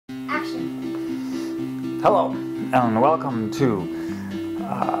Hello, and welcome to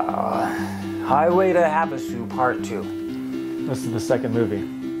Highway to Havasu Part 2. This is the second movie.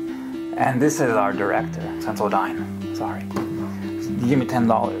 And this is our director, Sensodyne. Sorry. Give me $10.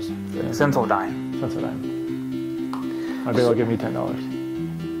 Sensodyne. Sensodyne. Maybe they'll give me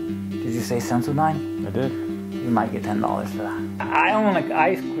 $10. Did you say Sensodyne? I did. You might get $10 for that. I own an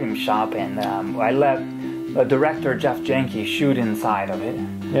ice cream shop, and I let the director, Jeff Janke, shoot inside of it.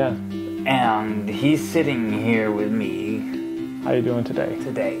 Yeah. And he's sitting here with me. How you doing today?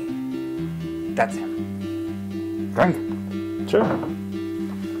 Today. That's him. Drink. Sure.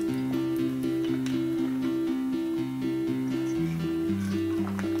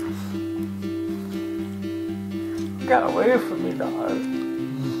 Get away from me, dog.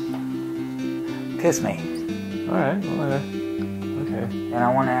 Kiss me. Alright, well, okay. And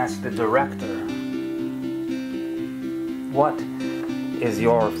I want to ask the director, what is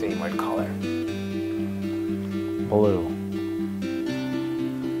your favorite color? Blue.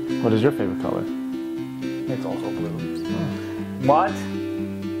 What is your favorite color? It's also blue. What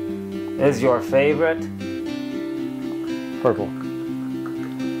is your favorite? Purple.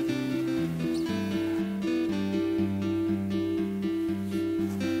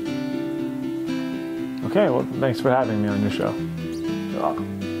 Okay, well, thanks for having me on your show. You're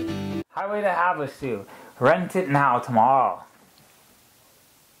welcome. Highway to Havasu. Rent it now, tomorrow.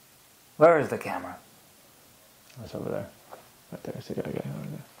 Where is the camera? It's over there. Right there. See that guy over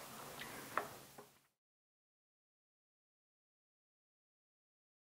there.